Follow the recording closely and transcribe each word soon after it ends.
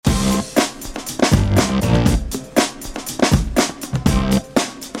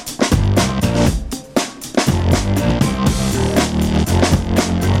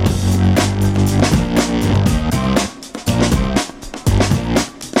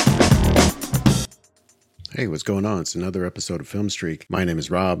Hey, what's going on? It's another episode of Film Streak. My name is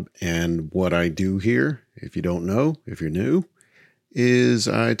Rob, and what I do here, if you don't know, if you're new, is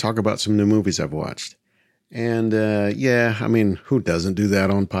I talk about some new movies I've watched. And who doesn't do that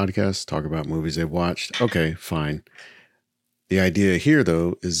on podcasts? Talk about movies they've watched. Okay, fine. The idea here,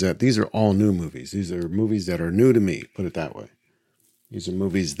 though, is that these are all new movies. These are movies that are new to me, put it that way. These are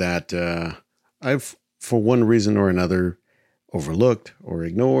movies that I've, for one reason or another, overlooked or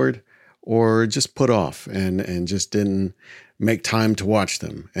ignored, or just put off and just didn't make time to watch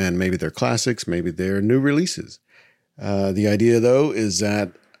them. And maybe they're classics, maybe they're new releases. The idea, though, is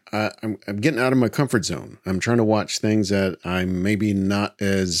that I'm getting out of my comfort zone. I'm trying to watch things that I'm maybe not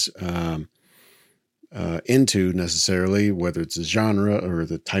as into necessarily, whether it's a genre or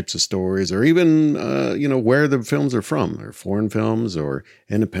the types of stories, or even, where the films are from, or foreign films or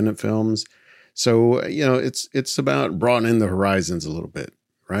independent films. So, it's about broadening the horizons a little bit,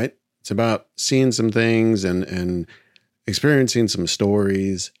 right? It's about seeing some things and experiencing some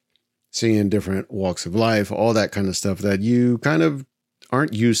stories, seeing different walks of life, all that kind of stuff that you kind of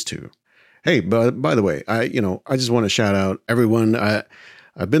aren't used to. Hey, by the way, I just want to shout out everyone.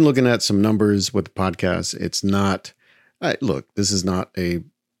 I've been looking at some numbers with the podcast. It's not, this is not a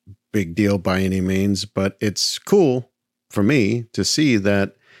big deal by any means, but it's cool for me to see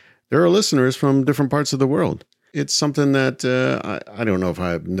that there are listeners from different parts of the world. It's something that I don't know if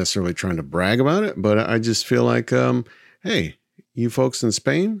I'm necessarily trying to brag about it, but I just feel like, hey, you folks in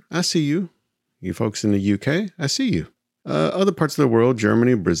Spain, I see you. You folks in the UK, I see you. Other parts of the world,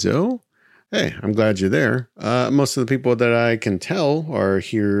 Germany, Brazil, hey, I'm glad you're there. Most of the people that I can tell are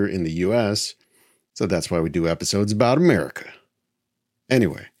here in the US, so that's why we do episodes about America.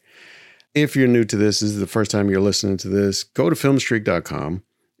 Anyway, if you're new to this is the first time you're listening to this, go to filmstreak.com.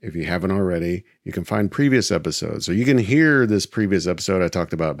 If you haven't already, you can find previous episodes. So you can hear this previous episode. I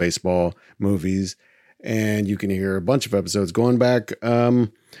talked about baseball movies, and you can hear a bunch of episodes going back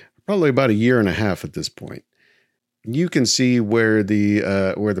probably about a year and a half at this point. You can see where the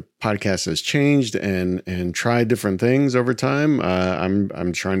podcast has changed and tried different things over time.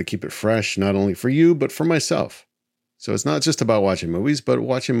 I'm trying to keep it fresh, not only for you, but for myself. So it's not just about watching movies, but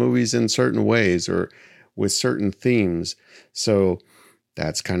watching movies in certain ways or with certain themes. So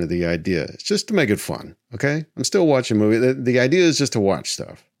that's kind of the idea. It's just to make it fun, okay? I'm still watching movies. The idea is just to watch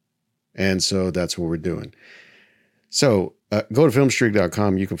stuff. And so that's what we're doing. So go to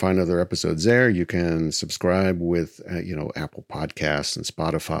filmstreak.com. You can find other episodes there. You can subscribe with, Apple Podcasts and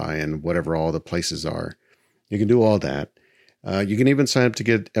Spotify and whatever all the places are. You can do all that. You can even sign up to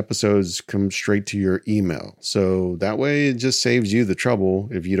get episodes come straight to your email. So that way it just saves you the trouble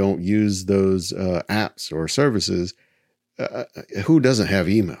if you don't use those apps or services. Who doesn't have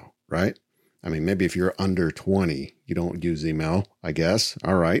email, right? I mean, maybe if you're under 20, you don't use email, I guess.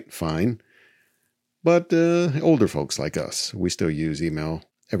 All right, fine. But older folks like us, we still use email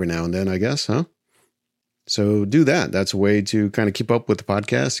every now and then, I guess, huh? So do that. That's a way to kind of keep up with the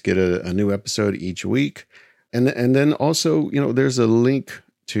podcast, get a new episode each week. And then also, there's a link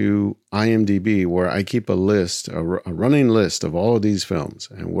to IMDb where I keep a list, a running list of all of these films.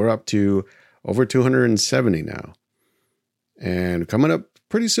 And we're up to over 270 now. And coming up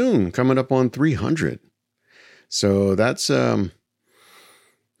pretty soon, coming up on 300. So that's, that's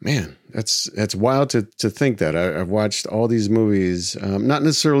wild to think that. I've watched all these movies, not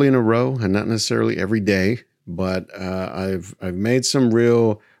necessarily in a row and not necessarily every day, but I've made some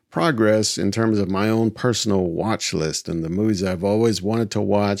real progress in terms of my own personal watch list and the movies I've always wanted to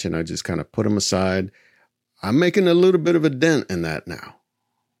watch, and I just kind of put them aside. I'm making a little bit of a dent in that now,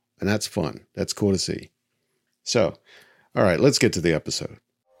 and that's fun. That's cool to see. So, all right, let's get to the episode.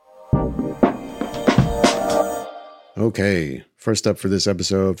 Okay, first up for this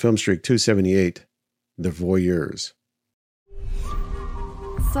episode, Film Streak 278, The Voyeurs.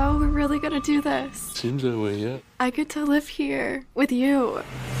 So we're really gonna do this? Seems that way, yeah. I get to live here with you.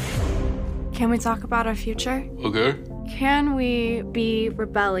 Can we talk about our future? Okay. Can we be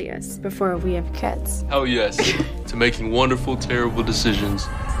rebellious before we have kids? Hell yes. To making wonderful, terrible decisions.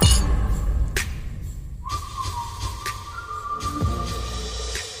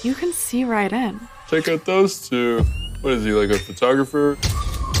 You can see right in. Check out those two. What is he, like a photographer?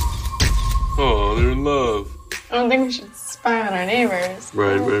 Oh, they're in love. I don't think we should spy on our neighbors.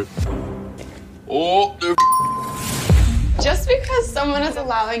 Right. Oh, they're Just because someone is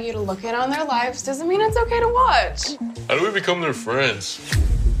allowing you to look in on their lives doesn't mean it's okay to watch. How do we become their friends?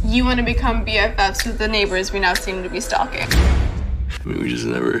 You want to become BFFs with the neighbors we now seem to be stalking. I mean, we just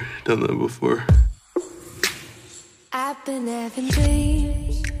never done that before. I've been having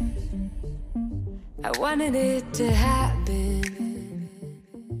dreams. I wanted it to happen.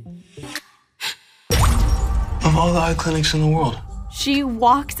 Of all the eye clinics in the world. She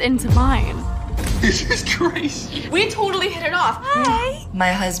walked into mine. This is crazy. We totally hit it off. Hi.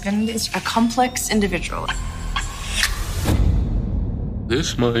 My husband is a complex individual.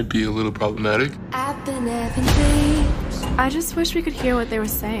 This might be a little problematic. I've been having dreams. I just wish we could hear what they were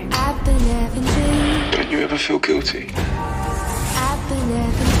saying. I've been having dreams. Don't you ever feel guilty? I've been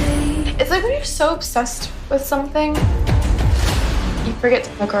having dreams. It's like when you're so obsessed with something, you forget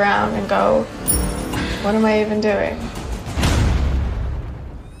to look around and go, what am I even doing?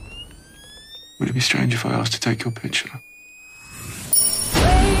 Would it be strange if I asked to take your picture?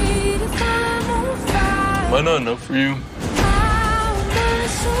 Wait if I'm on fire. Am I not enough for you? How am I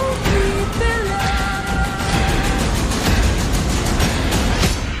so deep in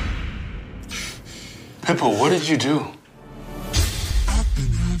love? Pippa, what did you do?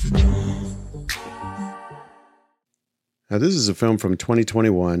 Now, this is a film from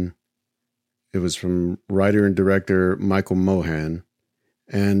 2021. It was from writer and director Michael Mohan.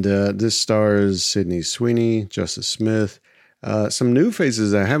 And this stars Sydney Sweeney, Justice Smith, some new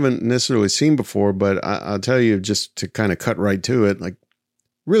faces I haven't necessarily seen before, but I'll tell you, just to kind of cut right to it, like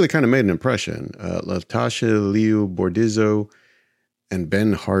really kind of made an impression. Latasha Liu Bordizzo and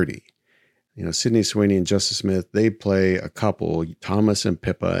Ben Hardy. You know, Sydney Sweeney and Justice Smith, they play a couple, Thomas and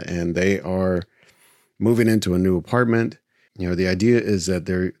Pippa, and they are moving into a new apartment. You know, the idea is that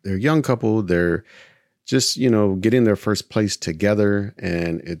they're a young couple. They're just, you know, getting their first place together,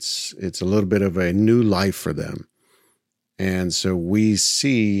 and it's a little bit of a new life for them. And so we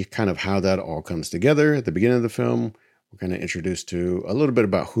see kind of how that all comes together at the beginning of the film. We're kind of introduced to a little bit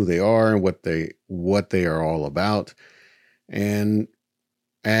about who they are and what they are all about. And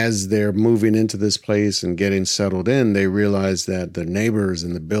as they're moving into this place and getting settled in, they realize that the neighbors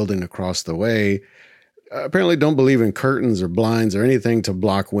in the building across the way apparently don't believe in curtains or blinds or anything to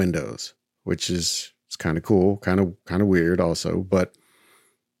block windows, which is it's kind of cool, kind of weird also. But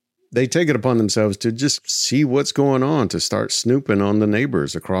they take it upon themselves to just see what's going on, to start snooping on the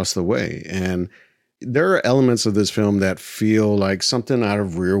neighbors across the way. And there are elements of this film that feel like something out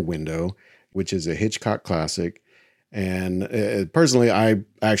of Rear Window, which is a Hitchcock classic. And personally, I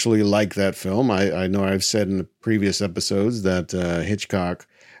actually like that film. I know I've said in the previous episodes that Hitchcock,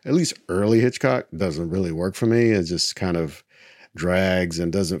 at least early Hitchcock, doesn't really work for me. It just kind of drags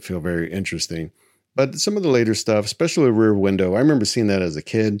and doesn't feel very interesting. But some of the later stuff, especially Rear Window, I remember seeing that as a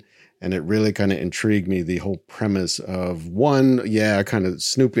kid, and it really kind of intrigued me, the whole premise of one, kind of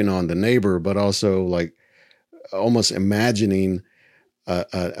snooping on the neighbor, but also like almost imagining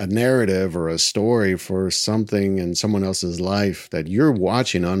a narrative or a story for something in someone else's life that you're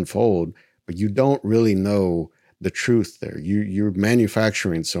watching unfold, but you don't really know the truth there. You're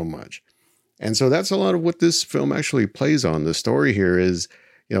manufacturing so much. And so that's a lot of what this film actually plays on. The story here is,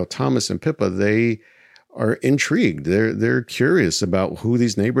 you know, Thomas and Pippa, they are intrigued. They're curious about who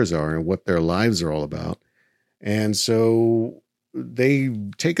these neighbors are and what their lives are all about. And so they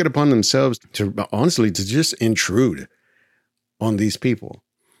take it upon themselves to just intrude on these people.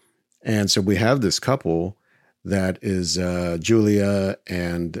 And so we have this couple that is Julia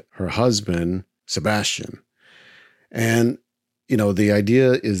and her husband, Sebastian. And, you know, the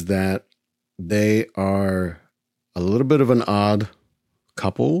idea is that they are a little bit of an odd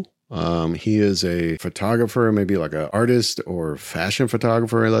couple. He is a photographer, maybe like an artist or fashion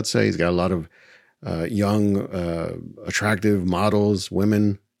photographer, let's say. He's got a lot of young, attractive models,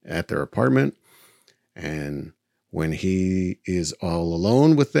 women at their apartment. And when he is all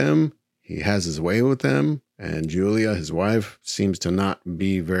alone with them, he has his way with them. And Julia, his wife, seems to not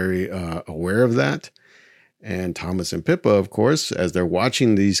be very aware of that. And Thomas and Pippa, of course, as they're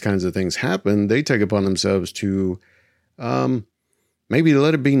watching these kinds of things happen, they take upon themselves to maybe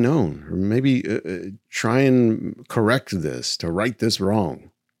let it be known, or maybe try and correct this, to right this wrong.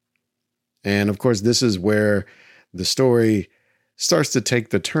 And of course, this is where the story starts to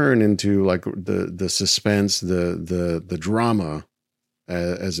take the turn into like the suspense, the drama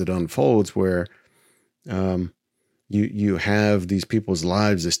as it unfolds, where you have these people's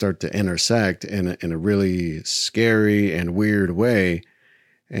lives that start to intersect in a really scary and weird way.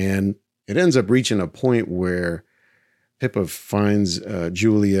 And it ends up reaching a point where Pippa finds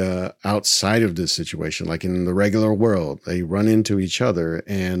Julia outside of this situation, like in the regular world. They run into each other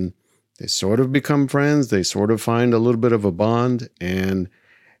and they sort of become friends. They sort of find a little bit of a bond. And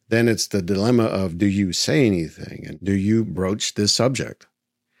then it's the dilemma of, do you say anything? And do you broach this subject?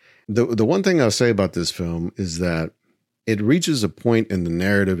 The one thing I'll say about this film is that it reaches a point in the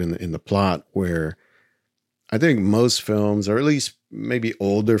narrative, in the plot, where I think most films, or at least maybe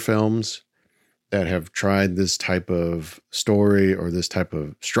older films that have tried this type of story or this type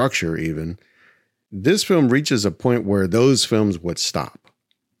of structure even, this film reaches a point where those films would stop.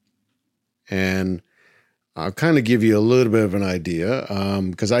 And I'll kind of give you a little bit of an idea,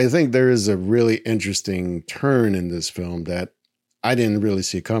 because I think there is a really interesting turn in this film that I didn't really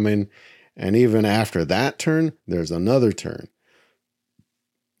see coming. And even after that turn, there's another turn.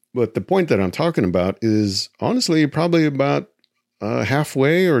 But the point that I'm talking about is honestly probably about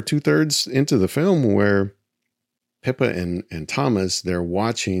halfway or 2/3 into the film, where Pippa and Thomas, they're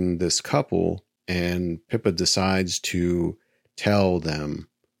watching this couple, and Pippa decides to tell them,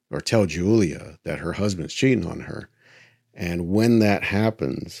 or tell Julia, that her husband's cheating on her. And when that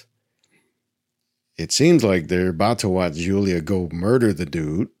happens, it seems like they're about to watch Julia go murder the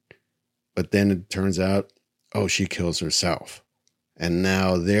dude, but then it turns out, oh, she kills herself. And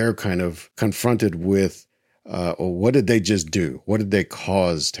now they're kind of confronted with, what did they just do? What did they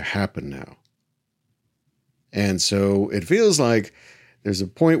cause to happen now? And so it feels like there's a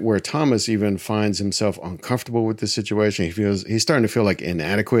point where Thomas even finds himself uncomfortable with the situation. He's starting to feel like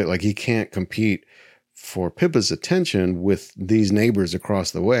inadequate, like he can't compete for Pippa's attention with these neighbors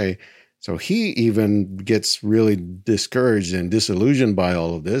across the way. So he even gets really discouraged and disillusioned by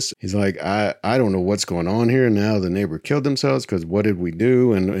all of this. He's like, I don't know what's going on here. Now the neighbor killed themselves because what did we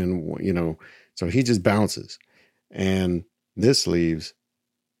do? And so he just bounces. And this leaves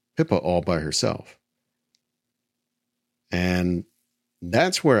Pippa all by herself. And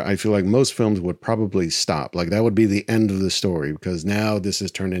that's where I feel like most films would probably stop. Like that would be the end of the story, because now this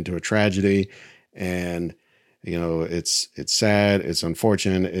has turned into a tragedy, and it's sad, it's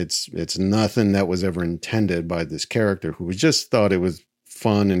unfortunate, it's nothing that was ever intended by this character who just thought it was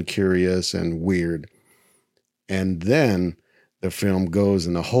fun and curious and weird. And then the film goes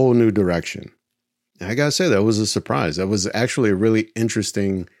in a whole new direction. And I gotta say, that was a surprise. That was actually a really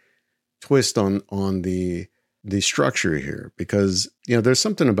interesting twist on the structure here, because there's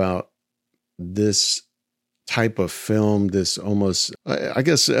something about this type of film, this almost, I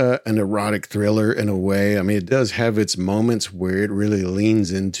guess, an erotic thriller in a way. I mean, it does have its moments where it really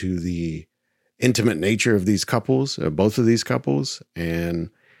leans into the intimate nature of these couples, both of these couples, and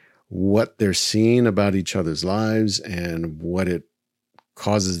what they're seeing about each other's lives and what it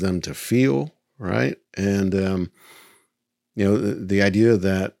causes them to feel, right? And the idea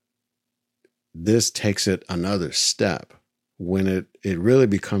that this takes it another step when it really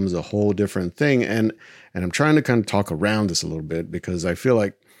becomes a whole different thing. And I'm trying to kind of talk around this a little bit, because I feel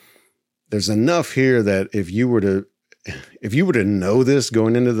like there's enough here that if you were to know this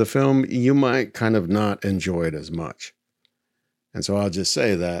going into the film, you might kind of not enjoy it as much. And so I'll just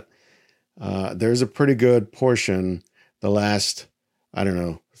say that there's a pretty good portion, the last,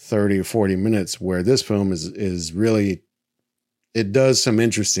 30 or 40 minutes, where this film is really, it does some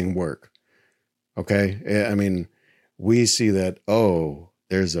interesting work. Okay. I mean, we see that,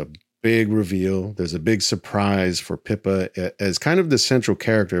 there's a big reveal. There's a big surprise for Pippa as kind of the central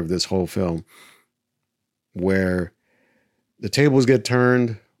character of this whole film, where the tables get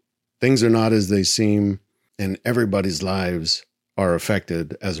turned, things are not as they seem, and everybody's lives are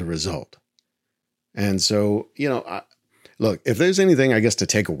affected as a result. And so, look, if there's anything, I guess, to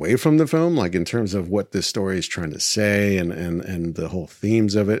take away from the film, like in terms of what this story is trying to say and the whole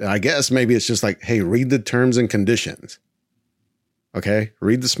themes of it, I guess maybe it's just like, hey, read the terms and conditions. Okay?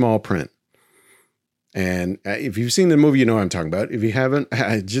 Read the small print. And if you've seen the movie, you know what I'm talking about. If you haven't,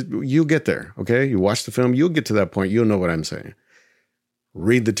 you'll get there. Okay? You watch the film, you'll get to that point. You'll know what I'm saying.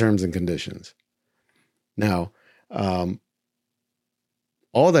 Read the terms and conditions. Now,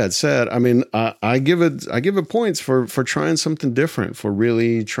 all that said, I mean, I give it points for trying something different, for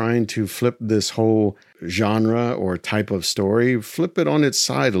really trying to flip this whole genre or type of story, flip it on its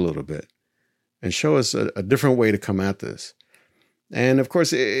side a little bit, and show us a different way to come at this. And of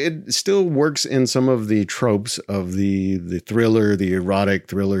course, it still works in some of the tropes of the thriller, the erotic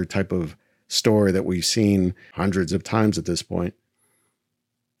thriller type of story that we've seen hundreds of times at this point.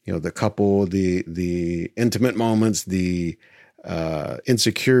 The couple, the intimate moments, the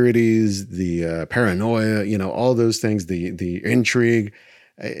insecurities, the paranoia, all those things, the intrigue,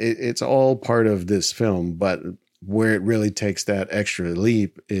 it's all part of this film. But where it really takes that extra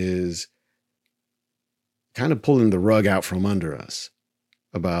leap is kind of pulling the rug out from under us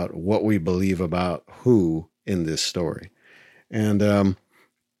about what we believe about who in this story. And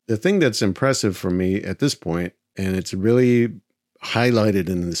the thing that's impressive for me at this point, and it's really highlighted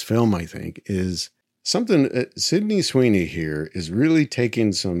in this film, I think, is something. Sydney Sweeney here is really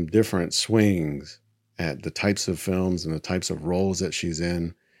taking some different swings at the types of films and the types of roles that she's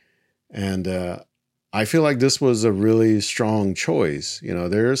in. And I feel like this was a really strong choice.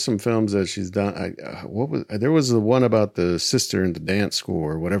 There are some films that she's done. There was the one about the sister in the dance school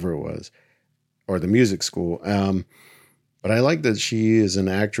or whatever it was, or the music school. But I like that she is an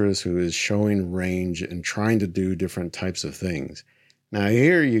actress who is showing range and trying to do different types of things. Now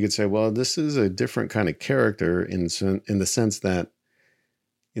here you could say, well, this is a different kind of character in the sense that,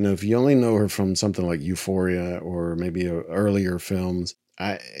 you know, if you only know her from something like Euphoria or maybe earlier films,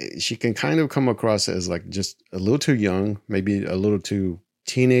 she can kind of come across as like just a little too young, maybe a little too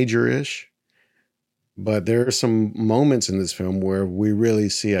teenager-ish. But there are some moments in this film where we really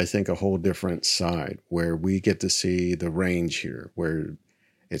see, I think, a whole different side, where we get to see the range here, where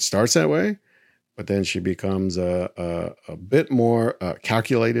it starts that way, but then she becomes a bit more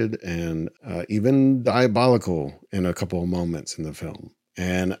calculated and even diabolical in a couple of moments in the film.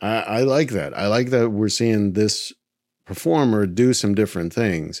 And I like that. I like that we're seeing this performer do some different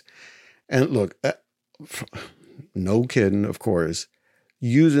things. And look, no kidding, of course,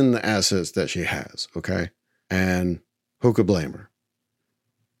 using the assets that she has, okay? And who could blame her?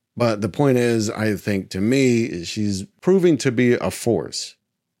 But the point is, I think to me, she's proving to be a force,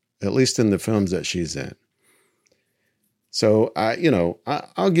 at least in the films that she's in. So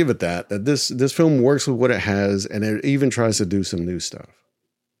I'll give it that this film works with what it has, and it even tries to do some new stuff.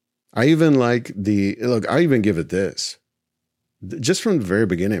 I even like I even give it this. Just from the very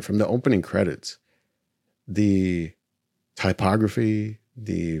beginning, from the opening credits, the typography,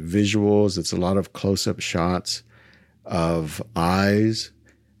 the visuals, it's a lot of close-up shots of eyes,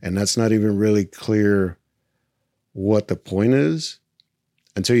 and that's not even really clear what the point is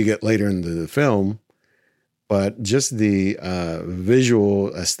until you get later into the film. But just the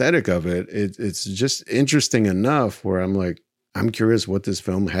visual aesthetic of it's just interesting enough where I'm like, I'm curious what this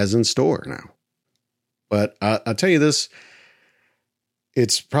film has in store now. But I'll tell you this,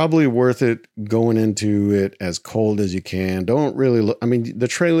 it's probably worth it going into it as cold as you can. Don't really look. I mean, the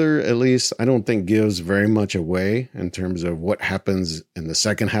trailer, at least, I don't think gives very much away in terms of what happens in the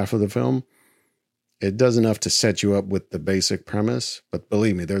second half of the film. It does enough to set you up with the basic premise. But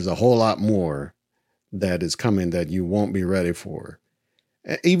believe me, there's a whole lot more that is coming that you won't be ready for.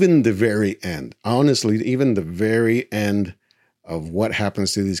 Even the very end. Honestly, even the very end of what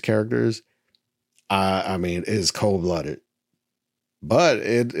happens to these characters, I mean, is cold-blooded. But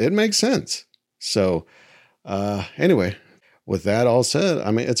it makes sense. So anyway, with that all said,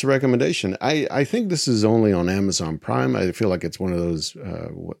 I mean, it's a recommendation. I think this is only on Amazon Prime. I feel like it's one of those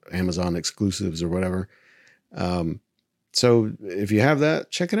Amazon exclusives or whatever. So if you have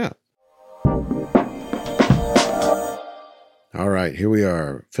that, check it out. All right, here we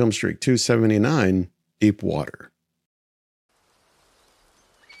are. Film Streak 279, Deep Water.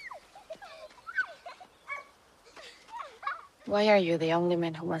 Why are you the only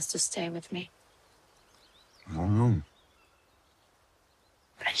man who wants to stay with me? I don't know.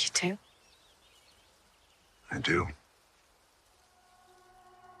 Are you too? I do.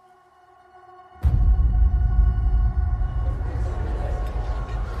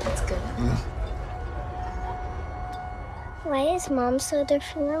 That's good. Why is Mom so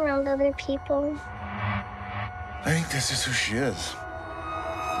different around other people? I think this is who she is.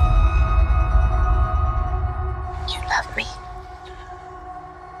 You love me.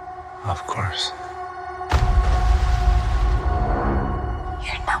 Of course.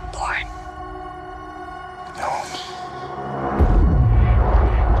 You're not born. No.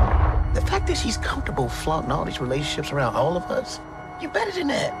 The fact that she's comfortable flaunting all these relationships around all of us, you're better than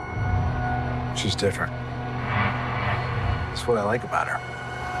that. She's different. That's what I like about her.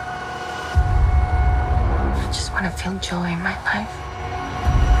 I just want to feel joy in my life.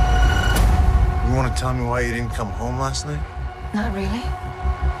 You want to tell me why you didn't come home last night? Not really.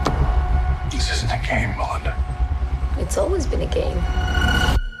 This isn't a game, Melinda. It's always been a game.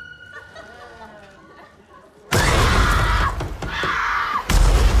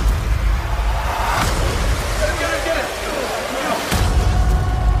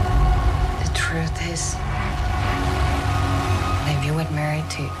 The truth is, if you were married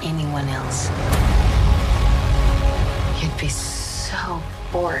to anyone else, you'd be so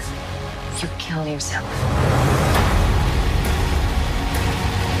bored, you'd kill yourself.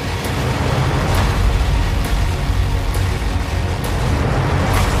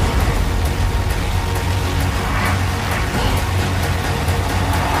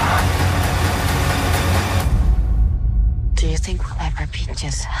 Do you think we'll ever be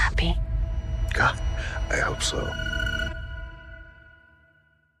just happy? God, I hope so.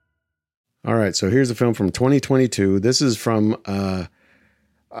 All right, so here's a film from 2022. This is from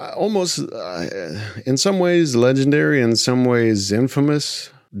almost, in some ways, legendary, in some ways,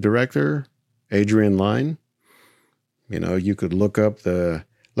 infamous director, Adrian Lyne. You know, you could look up the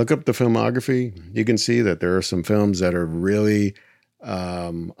filmography. You can see that there are some films that are really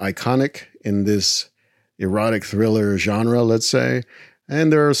iconic in this erotic thriller genre, let's say.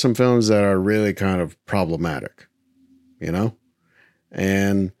 And there are some films that are really kind of problematic, you know?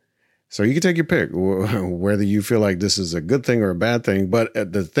 And so you can take your pick, whether you feel like this is a good thing or a bad thing. But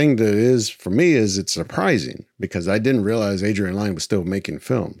the thing that is, for me, is it's surprising because I didn't realize Adrian Lyne was still making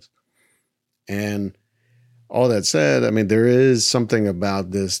films. And all that said, I mean, there is something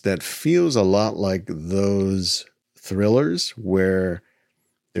about this that feels a lot like those thrillers where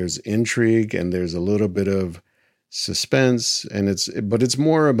there's intrigue and there's a little bit of suspense, and it's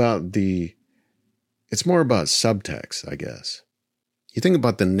more about subtext, I guess. You think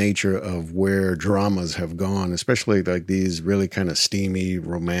about the nature of where dramas have gone, especially like these really kind of steamy,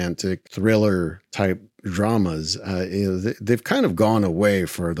 romantic, thriller type dramas. They've kind of gone away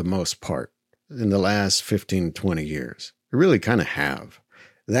for the most part in the last 15, 20 years. They really kind of have.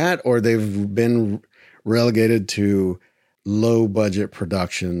 That, or they've been relegated to low budget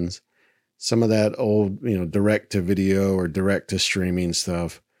productions. Some of that old, direct to video or direct to streaming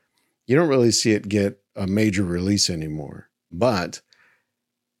stuff, you don't really see it get a major release anymore. But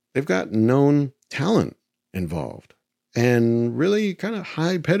they've got known talent involved and really kind of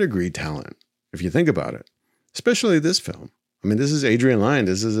high pedigree talent, if you think about it, especially this film. I mean, this is Adrian Lyne.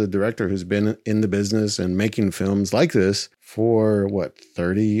 This is a director who's been in the business and making films like this for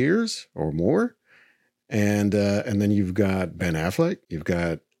 30 years or more. And then you've got Ben Affleck, you've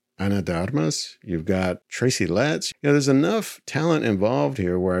got Ana de Armas, you've got Tracy Letts. There's enough talent involved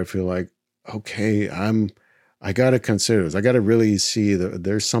here where I feel like, okay, I got to consider this. I got to really see that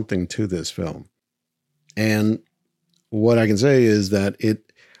there's something to this film. And what I can say is that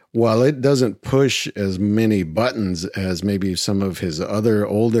while it doesn't push as many buttons as maybe some of his other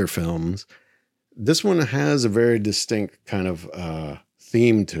older films, this one has a very distinct kind of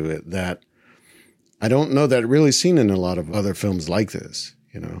theme to it that I don't know that really seen in a lot of other films like this,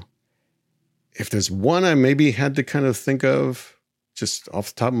 If there's one I maybe had to kind of think of just off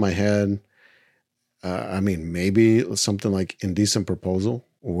the top of my head, maybe something like Indecent Proposal,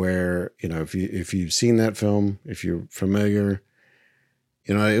 where, if you've seen that film, if you're familiar,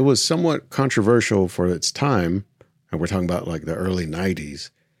 it was somewhat controversial for its time. And we're talking about like the early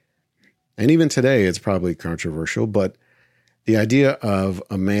 90s. And even today, it's probably controversial. But the idea of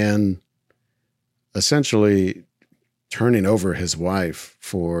a man essentially turning over his wife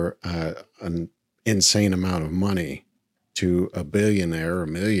for an insane amount of money to a billionaire or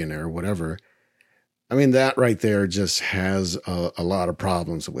millionaire, whatever. I mean, that right there just has a lot of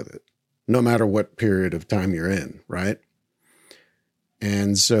problems with it, no matter what period of time you're in, right?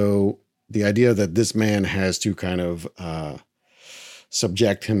 And so the idea that this man has to kind of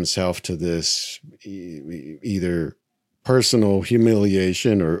subject himself to this either personal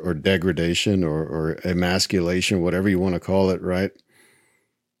humiliation or degradation or emasculation, whatever you want to call it, right?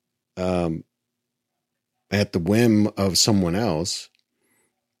 At the whim of someone else.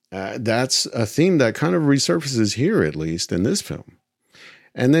 That's a theme that kind of resurfaces here, at least in this film.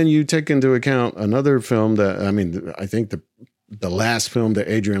 And then you take into account another film that, I think the last film that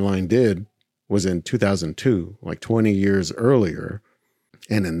Adrian Lyne did was in 2002, like 20 years earlier.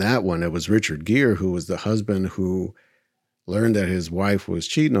 And in that one, it was Richard Gere, who was the husband who learned that his wife was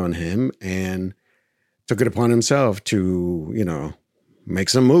cheating on him and took it upon himself to, make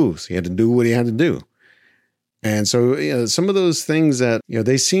some moves. He had to do what he had to do. And so, some of those things that,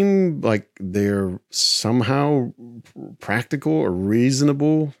 they seem like they're somehow practical or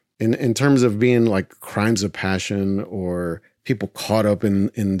reasonable in terms of being like crimes of passion or people caught up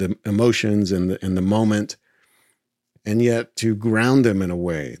in the emotions and the moment. And yet to ground them in a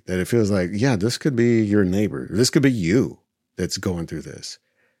way that it feels like, yeah, this could be your neighbor. This could be you that's going through this.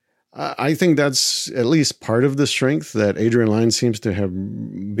 I think that's at least part of the strength that Adrian Lyne seems to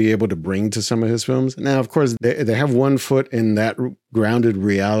be able to bring to some of his films. Now, of course, they have one foot in that grounded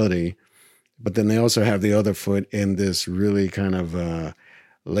reality, but then they also have the other foot in this really kind of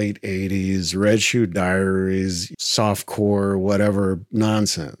late 80s, Red Shoe Diaries, softcore, whatever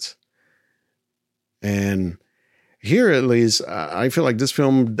nonsense. And here, at least, I feel like this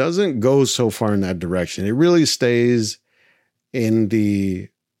film doesn't go so far in that direction. It really stays in the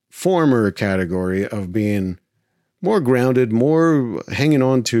former category of being more grounded, more hanging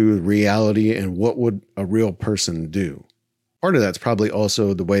on to reality and what would a real person do. Part of that's probably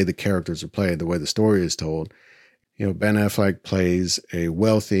also the way the characters are played, the way the story is told. Ben Affleck plays a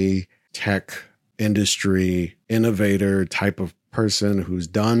wealthy tech industry innovator type of person who's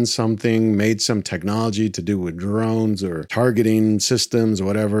done something, made some technology to do with drones or targeting systems or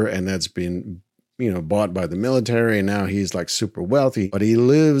whatever, and that's been bought by the military, and now he's like super wealthy, but he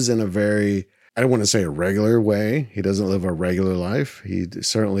lives in a very I don't want to say a regular way. He doesn't live a regular life. He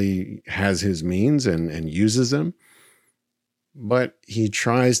certainly has his means and uses them. But he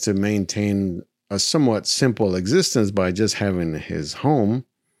tries to maintain a somewhat simple existence by just having his home,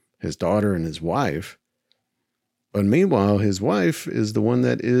 his daughter and his wife. But meanwhile, his wife is the one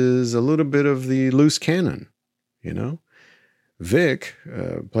that is a little bit of the loose cannon, you know? Vic,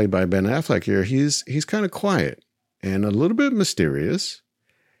 played by Ben Affleck here, he's kind of quiet and a little bit mysterious.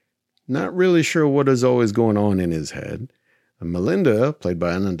 Not really sure what is always going on in his head. And Melinda, played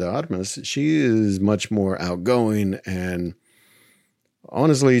by Ana de Armas, she is much more outgoing and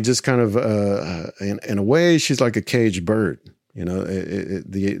honestly just kind of, in a way, she's like a caged bird. You know,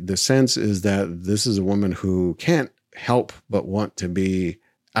 the sense is that this is a woman who can't help but want to be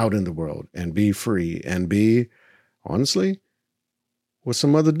out in the world and be free and be, honestly, with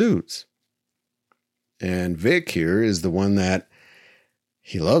some other dudes. And Vic here is the one that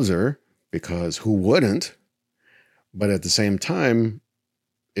he loves her because who wouldn't? But at the same time,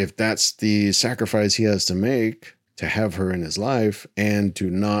 if that's the sacrifice he has to make to have her in his life and to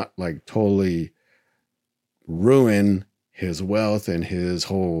not like totally ruin his wealth and his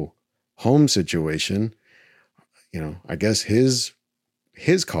whole home situation, you know, I guess his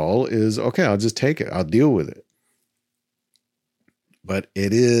call is, okay, I'll just take it. I'll deal with it. But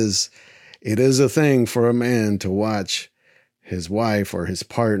it is a thing for a man to watch his wife or his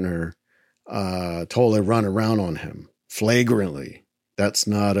partner totally run around on him flagrantly. That's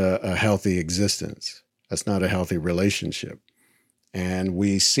not a healthy existence. That's not a healthy relationship. And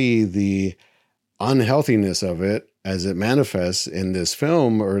we see the unhealthiness of it as it manifests in this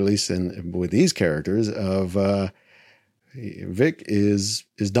film, or at least with these characters of Vic is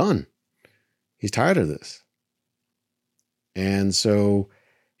done. He's tired of this. And so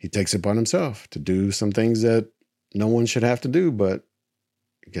he takes it upon himself to do some things that no one should have to do, but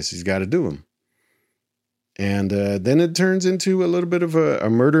I guess he's got to do them. And then it turns into a little bit of a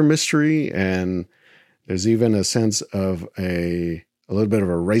murder mystery, and there's even a sense of a little bit of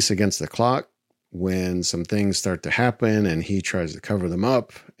a race against the clock when some things start to happen and he tries to cover them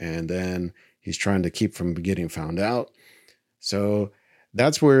up, and then he's trying to keep from getting found out. So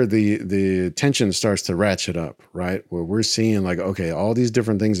that's where the tension starts to ratchet up, right? Where we're seeing like, okay, all these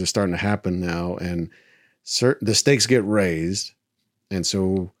different things are starting to happen now, and the stakes get raised. And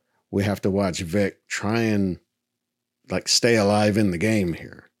so we have to watch Vic try and like stay alive in the game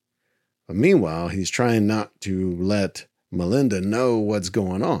here. But meanwhile, he's trying not to let Melinda know what's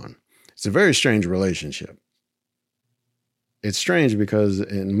going on. It's a very strange relationship. It's strange because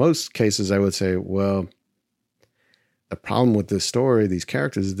in most cases, I would say, well, the problem with this story, these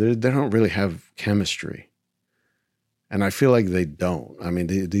characters, they don't really have chemistry. And I feel like they don't. I mean,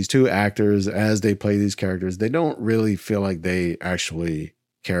 these two actors, as they play these characters, they don't really feel like they actually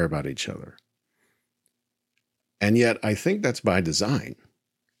care about each other. And yet I think that's by design.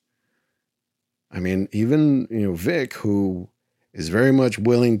 I mean, even, Vic, who is very much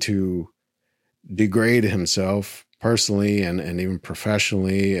willing to degrade himself personally and even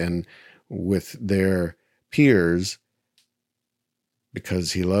professionally and with their peers,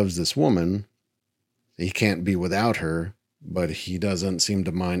 because he loves this woman. He can't be without her, but he doesn't seem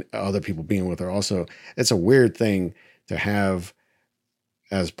to mind other people being with her also. It's a weird thing to have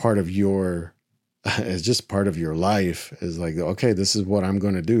as part of as just part of your life, is like, okay, this is what I'm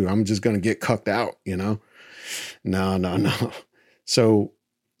going to do. I'm just going to get cucked out, No. So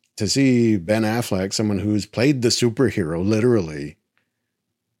to see Ben Affleck, someone who's played the superhero literally,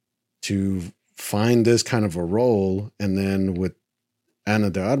 to find this kind of a role, and then with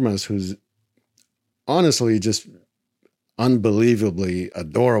Ana de Armas, who's honestly just unbelievably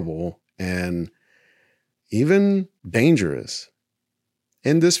adorable and even dangerous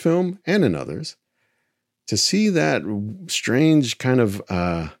in this film and in others, to see that strange kind of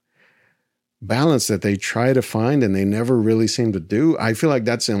balance that they try to find and they never really seem to do. I feel like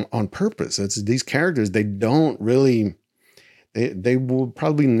that's on purpose. It's these characters, they don't really, they will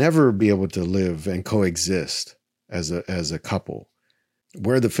probably never be able to live and coexist as a couple.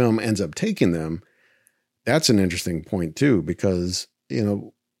 Where the film ends up taking them, that's an interesting point too, because,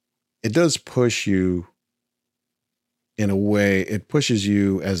 it does push you in a way. It pushes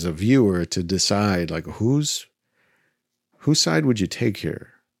you as a viewer to decide, like, whose side would you take here?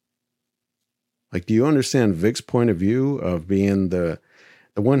 Like, do you understand Vic's point of view of being the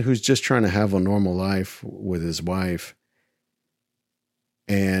one who's just trying to have a normal life with his wife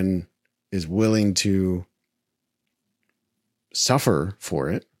and is willing to suffer for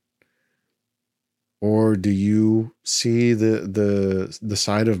it? Or do you see the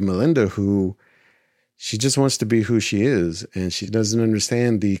side of Melinda, who She just wants to be who she is, and she doesn't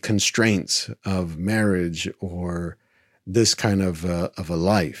understand the constraints of marriage or this kind of a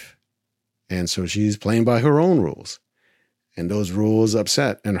life. And so she's playing by her own rules, and those rules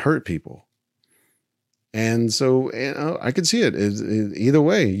upset and hurt people. And so, you know, I could see it. Either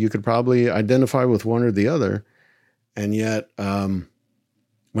way, you could probably identify with one or the other. And yet,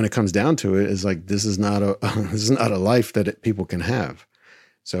 when it comes down to it, it's like, this is not a life that people can have.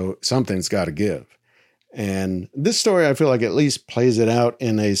 So something's got to give. And this story, I feel like at least plays it out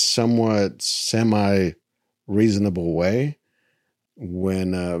in a somewhat semi-reasonable way.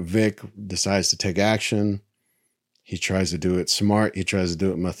 When Vic decides to take action, he tries to do it smart. He tries to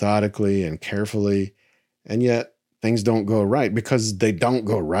do it methodically and carefully. And yet things don't go right, because they don't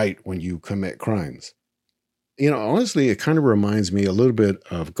go right when you commit crimes. You know, honestly, it kind of reminds me a little bit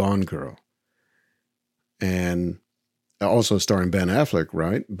of Gone Girl. And also starring Ben Affleck,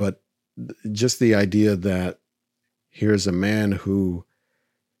 right? But just the idea that here's a man who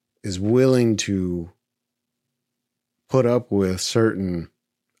is willing to put up with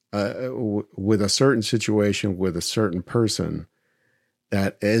with a certain situation, with a certain person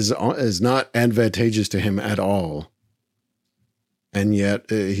that is not advantageous to him at all. And yet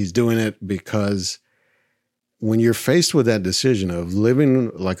he's doing it because when you're faced with that decision of living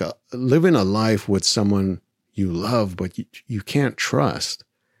a life with someone you love, but you can't trust,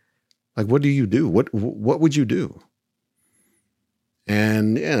 like, what do you do? What would you do?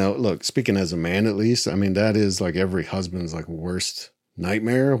 And, you know, look, speaking as a man, at least, I mean, that is like every husband's like worst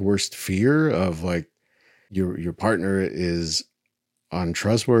nightmare, worst fear of like your partner is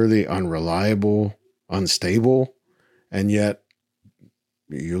untrustworthy, unreliable, unstable, and yet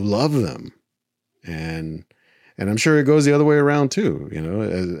you love them. And I'm sure it goes the other way around too. You know,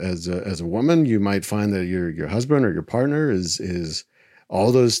 as a woman, you might find that your husband or your partner is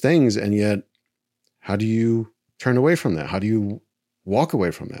all those things, and yet how do you turn away from that? How do you walk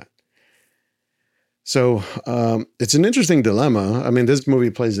away from that? So it's an interesting dilemma. I mean, this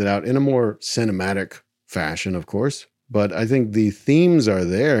movie plays it out in a more cinematic fashion, of course, but I think the themes are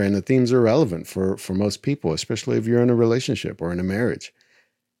there, and the themes are relevant for most people, especially if you're in a relationship or in a marriage.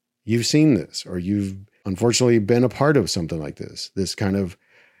 You've seen this, or you've unfortunately been a part of something like this kind of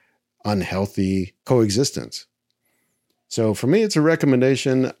unhealthy coexistence. So for me, it's a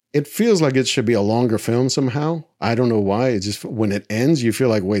recommendation. It feels like it should be a longer film somehow. I don't know why. It's just when it ends, you feel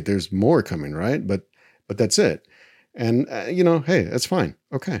like, wait, there's more coming, right? But that's it. And, you know, hey, that's fine.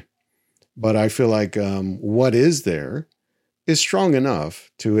 Okay. But I feel like what is there is strong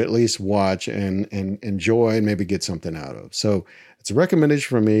enough to at least watch and enjoy and maybe get something out of. So it's a recommendation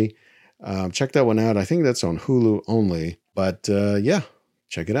from me. Check that one out. I think that's on Hulu only. But yeah,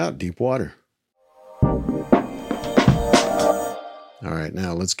 check it out. Deep Water. All right,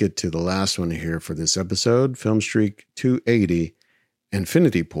 now let's get to the last one here for this episode. Film Streak 280,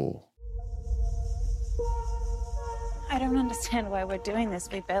 Infinity Pool. I don't understand why we're doing this.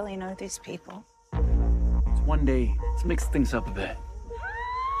 We barely know these people. It's one day. Let's mix things up a bit.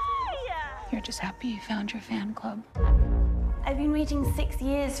 You're just happy you found your fan club. I've been waiting 6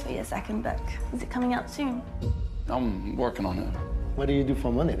 years for your second book. Is it coming out soon? I'm working on it. What do you do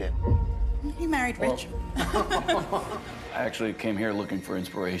for money then? You married rich. I actually came here looking for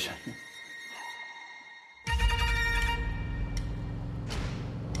inspiration.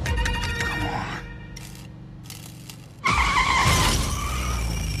 Come on.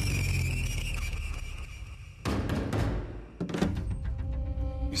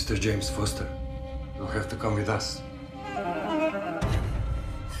 Mr. James Foster, you'll have to come with us.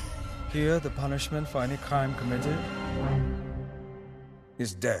 Here, the punishment for any crime committed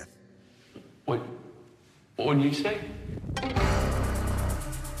is death. What did you say?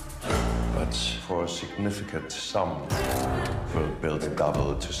 But for a significant sum, we'll build a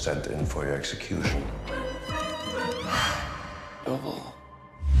double to send in for your execution. Double?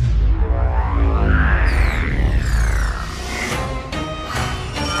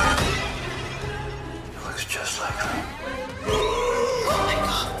 It looks just like her.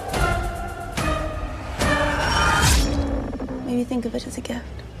 Maybe think of it as a gift.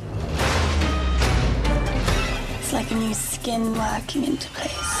 It's like a new skin working into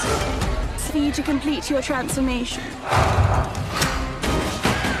place. It's for you to complete your transformation.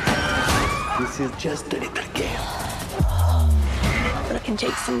 This is just a little game. But I can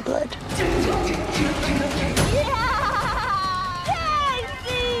take some blood.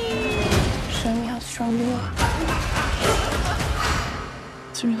 Show me how strong you are.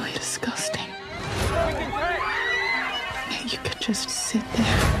 It's really disgusting. You could just sit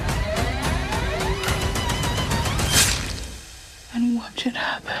there and watch it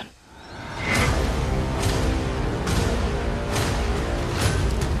happen.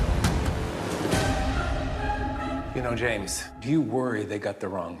 Now, James, do you worry they got the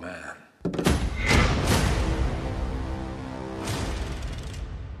wrong man?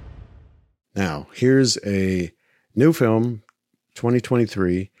 Now, here's a new film,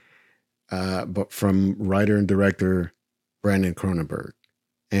 2023, but from writer and director Brandon Cronenberg.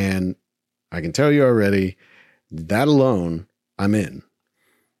 And I can tell you already, that alone, I'm in.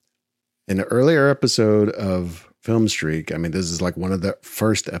 In an earlier episode of Film Streak, I mean, this is like one of the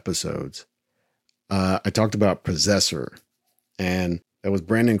first episodes, I talked about Possessor. And that was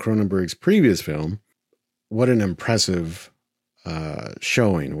Brandon Cronenberg's previous film. What an impressive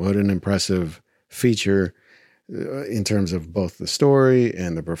showing. What an impressive feature in terms of both the story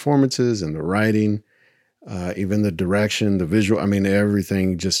and the performances and the writing, even the direction, the visual. I mean,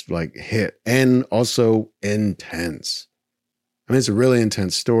 everything just like hit, and also intense. I mean, it's a really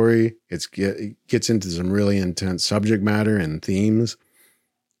intense story. It gets into some really intense subject matter and themes.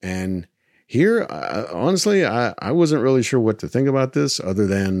 And here, honestly, I wasn't really sure what to think about this, other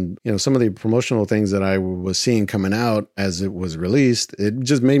than, you know, some of the promotional things that I was seeing coming out as it was released. It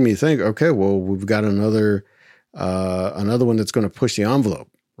just made me think, okay, well, we've got another one that's going to push the envelope,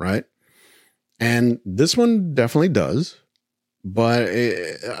 right? And this one definitely does. But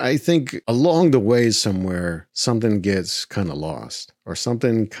I think along the way somewhere, something gets kind of lost, or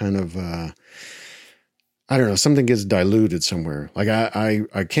something kind of, I don't know, something gets diluted somewhere. Like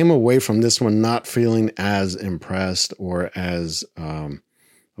I came away from this one not feeling as impressed or as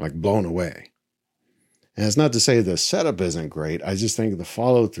like blown away. And it's not to say the setup isn't great. I just think the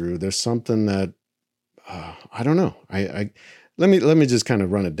follow through, there's something that I don't know. Let me just kind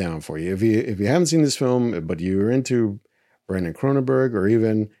of run it down for you. If you haven't seen this film, but you're into Brandon Cronenberg, or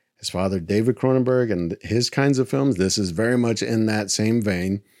even his father, David Cronenberg, and his kinds of films, this is very much in that same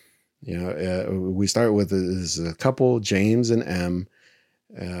vein. You know, we start with this a couple, James and M.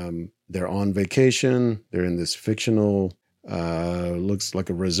 They're on vacation. They're in this fictional, looks like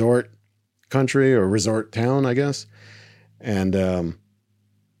a resort country or resort town, I guess. And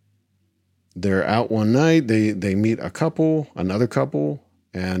they're out one night. They meet another couple,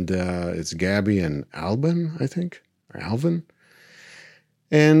 and it's Gabby and Alvin, I think. Or Alvin.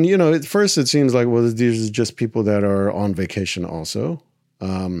 And, you know, at first it seems like, well, these are just people that are on vacation also.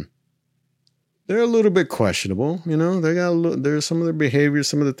 They're a little bit questionable, you know. There's some of their behavior,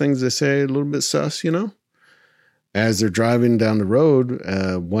 some of the things they say, a little bit sus, you know. As they're driving down the road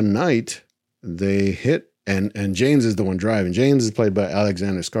one night, they hit, and James is the one driving. James is played by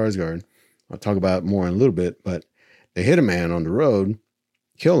Alexander Skarsgård. I'll talk about it more in a little bit, but they hit a man on the road,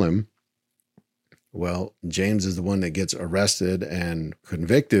 kill him. Well, James is the one that gets arrested and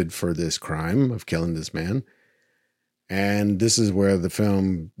convicted for this crime of killing this man. And this is where the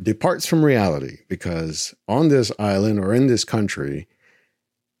film departs from reality, because on this island or in this country,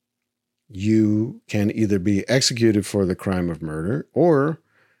 you can either be executed for the crime of murder, or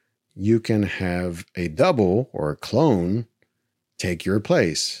you can have a double or a clone take your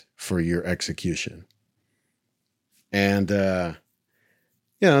place for your execution. And,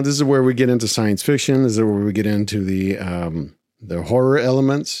 you know, this is where we get into science fiction. This is where we get into the horror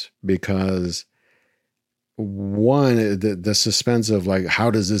elements, because one, the suspense of like, how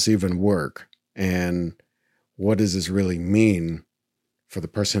does this even work? And what does this really mean for the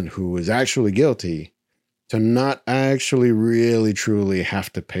person who is actually guilty to not actually really truly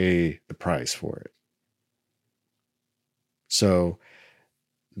have to pay the price for it? So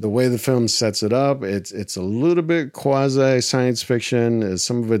the way the film sets it up, it's a little bit quasi science fiction.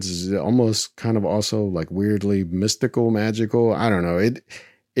 Some of it is almost kind of also like weirdly mystical, magical. I don't know.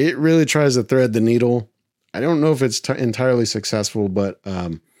 It really tries to thread the needle. I don't know if it's entirely successful, but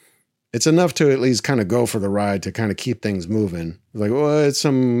it's enough to at least kind of go for the ride, to kind of keep things moving. Like, well, it's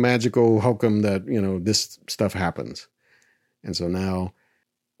some magical hokum that, you know, this stuff happens. And so now,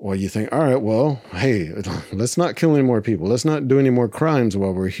 well, you think, all right, well, hey, let's not kill any more people. Let's not do any more crimes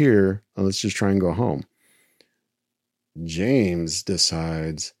while we're here. Let's just try and go home. James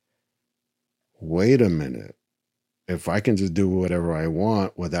decides, wait a minute. If I can just do whatever I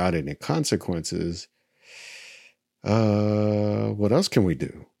want without any consequences, what else can we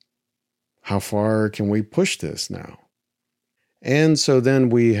do? How far can we push this now? And so then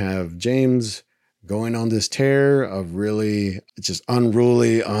we have James going on this tear of really just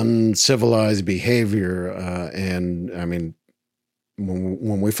unruly, uncivilized behavior. And I mean,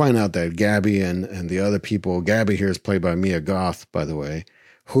 when we find out that Gabby and the other people, Gabby here is played by Mia Goth, by the way,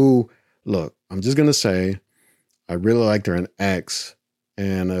 who, look, I'm just going to say, I really liked her in X.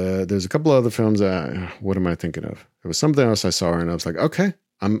 And there's a couple other films what am I thinking of? It was something else I saw her, and I was like, okay,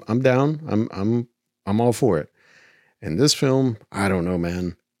 I'm down. I'm all for it. And this film, I don't know,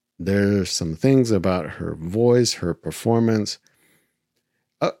 man. There's some things about her voice, her performance.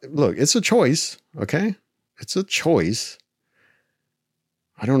 Look, it's a choice, okay? It's a choice.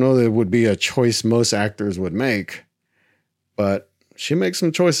 I don't know that it would be a choice most actors would make, but she makes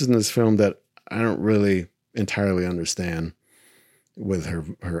some choices in this film that I don't really entirely understand, with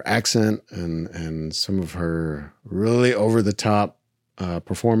her accent and some of her really over-the-top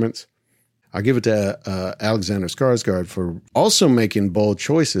performance. I give it to Alexander Skarsgård for also making bold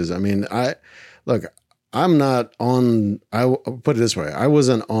choices. I mean, I'm not on, I'll put it this way, I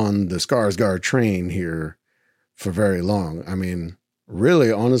wasn't on the Skarsgård train here for very long. I mean,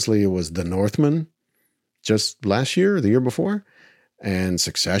 really, honestly, it was The Northman just last year, or the year before, and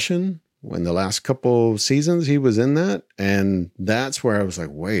Succession, when the last couple seasons he was in that. And that's where I was like,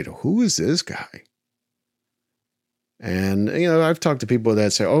 wait, who is this guy? And, you know, I've talked to people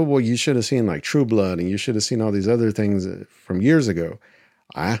that say, oh, well, you should have seen like True Blood and you should have seen all these other things from years ago.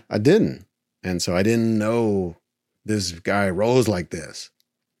 I didn't. And so I didn't know this guy rolls like this.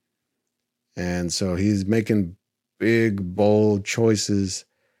 And so he's making big, bold choices,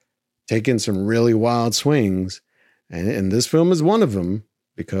 taking some really wild swings. And this film is one of them,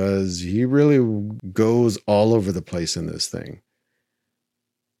 because he really goes all over the place in this thing,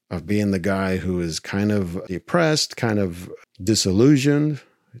 of being the guy who is kind of depressed, kind of disillusioned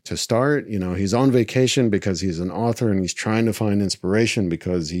to start. You know, he's on vacation because he's an author and he's trying to find inspiration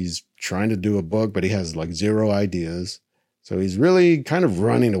because he's trying to do a book, but he has like zero ideas. So he's really kind of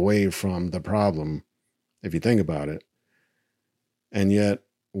running away from the problem, if you think about it. And yet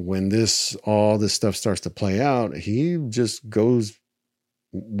when all this stuff starts to play out, he just goes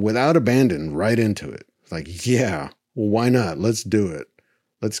without abandon right into it. Like, yeah, well, why not? Let's do it.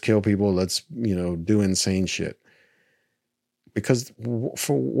 Let's kill people. Let's, you know, do insane shit. Because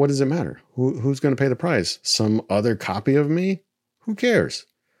for what does it matter? Who's going to pay the price? Some other copy of me? Who cares?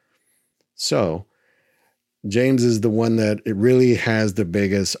 So James is the one that it really has the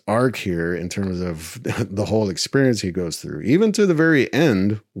biggest arc here in terms of the whole experience he goes through, even to the very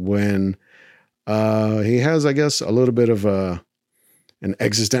end when he has, I guess, a little bit of an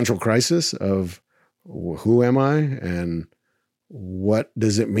existential crisis of who am I and what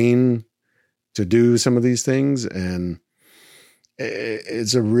does it mean to do some of these things? And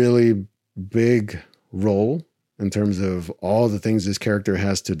it's a really big role in terms of all the things this character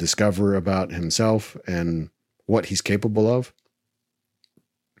has to discover about himself and what he's capable of.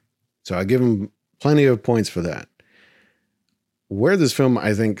 So I give him plenty of points for that. Where this film,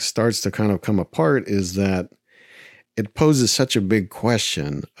 I think, starts to kind of come apart is that it poses such a big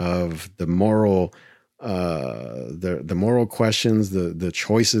question of the moral the moral questions, the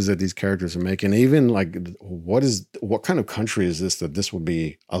choices that these characters are making, even like what kind of country is this that this would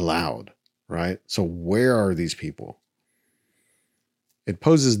be allowed, right? So where are these people? It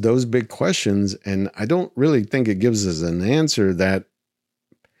poses those big questions, and I don't really think it gives us an answer that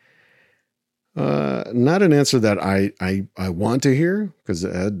not an answer that I want to hear, because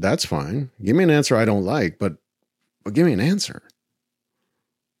that's fine. Give me an answer I don't like, but give me an answer.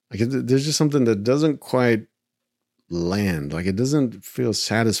 Like there's just something that doesn't quite land. Like it doesn't feel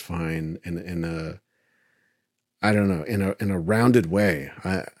satisfying in a, I don't know, in a rounded way.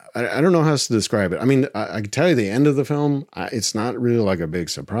 I don't know how else to describe it. I mean, I can tell you the end of the film, it's not really like a big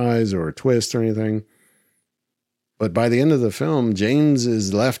surprise or a twist or anything. But by the end of the film, James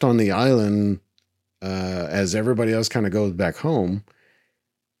is left on the island as everybody else kind of goes back home.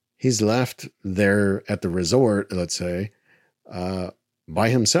 He's left there at the resort, let's say, by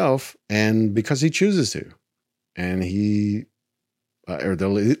himself, and because he chooses to. And he, or at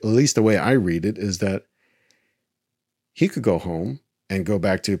least the way I read it, is that he could go home and go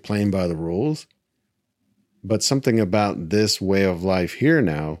back to playing by the rules. But something about this way of life here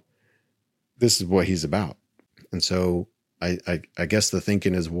now, this is what he's about. And so I guess the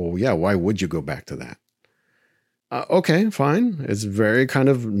thinking is, well, yeah, why would you go back to that? Okay, fine. It's very kind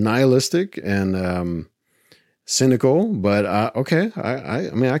of nihilistic and cynical, but okay. I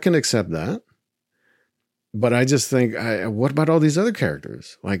mean, I can accept that. But I just think, what about all these other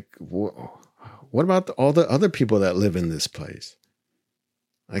characters? Like, what about all the other people that live in this place?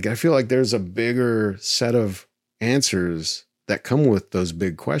 Like, I feel like there's a bigger set of answers that come with those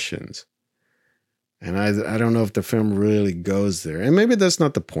big questions. And I don't know if the film really goes there. And maybe that's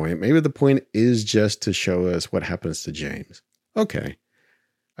not the point. Maybe the point is just to show us what happens to James. Okay.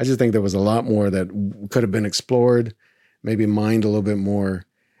 I just think there was a lot more that could have been explored, maybe mined a little bit more,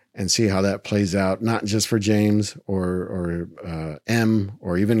 and see how that plays out, not just for James or M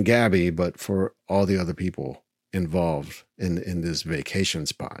or even Gabby, but for all the other people involved in this vacation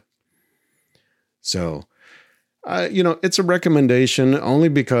spot. So It's a recommendation only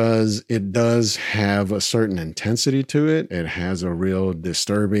because it does have a certain intensity to it. It has a real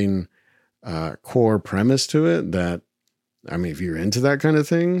disturbing core premise to it that, I mean, if you're into that kind of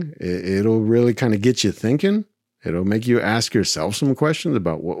thing, it'll really kind of get you thinking. It'll make you ask yourself some questions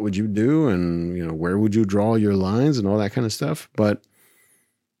about what would you do and, where would you draw your lines and all that kind of stuff. But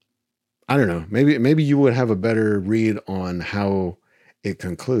I don't know, maybe you would have a better read on how it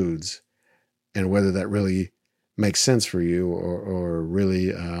concludes and whether that really makes sense for you or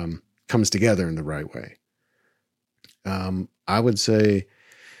really comes together in the right way. I would say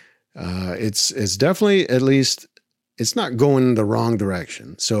it's definitely, at least, it's not going in the wrong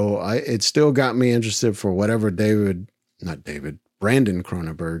direction. So it still got me interested for whatever Brandon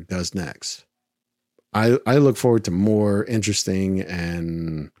Cronenberg does next. I look forward to more interesting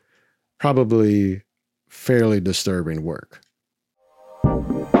and probably fairly disturbing work.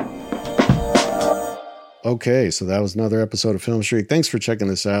 Okay, so that was another episode of Film Streak. Thanks for checking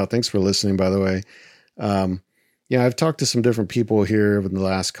this out. Thanks for listening, by the way. I've talked to some different people here over the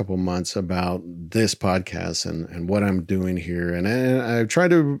last couple of months about this podcast and what I'm doing here. And I try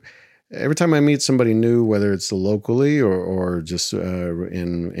to, every time I meet somebody new, whether it's locally or just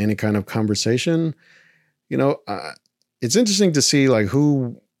in any kind of conversation, it's interesting to see like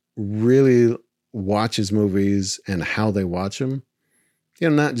who really watches movies and how they watch them.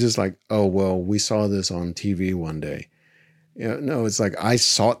 Not just like, oh, well, we saw this on TV one day. No, it's like I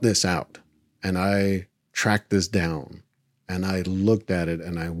sought this out and I tracked this down and I looked at it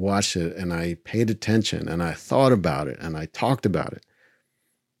and I watched it and I paid attention and I thought about it and I talked about it.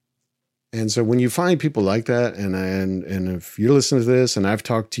 And so when you find people like that, and if you're listening to this and I've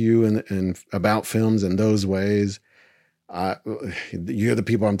talked to you and about films in those ways, you're the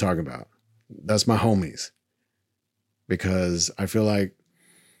people I'm talking about. That's my homies. Because I feel like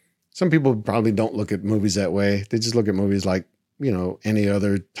some people probably don't look at movies that way. They just look at movies like, any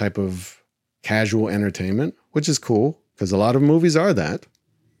other type of casual entertainment, which is cool because a lot of movies are that.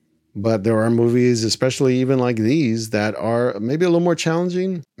 But there are movies, especially even like these, that are maybe a little more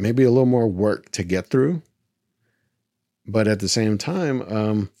challenging, maybe a little more work to get through. But at the same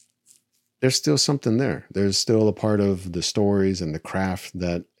time, there's still something there. There's still a part of the stories and the craft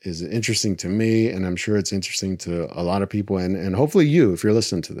that is interesting to me. And I'm sure it's interesting to a lot of people and hopefully you, if you're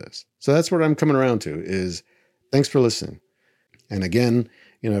listening to this. So that's what I'm coming around to is thanks for listening. And again,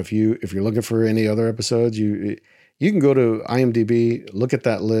 if you're looking for any other episodes, you can go to IMDb, look at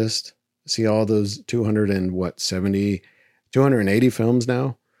that list, see all those 280 films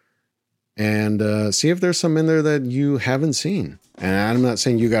now, and see if there's some in there that you haven't seen. And I'm not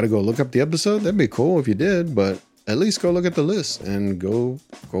saying you got to go look up the episode. That'd be cool if you did, but at least go look at the list and go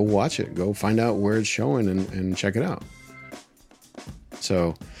watch it. Go find out where it's showing and check it out.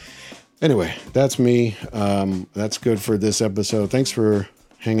 So anyway, that's me. That's good for this episode. Thanks for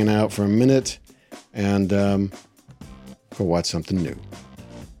hanging out for a minute and go watch something new.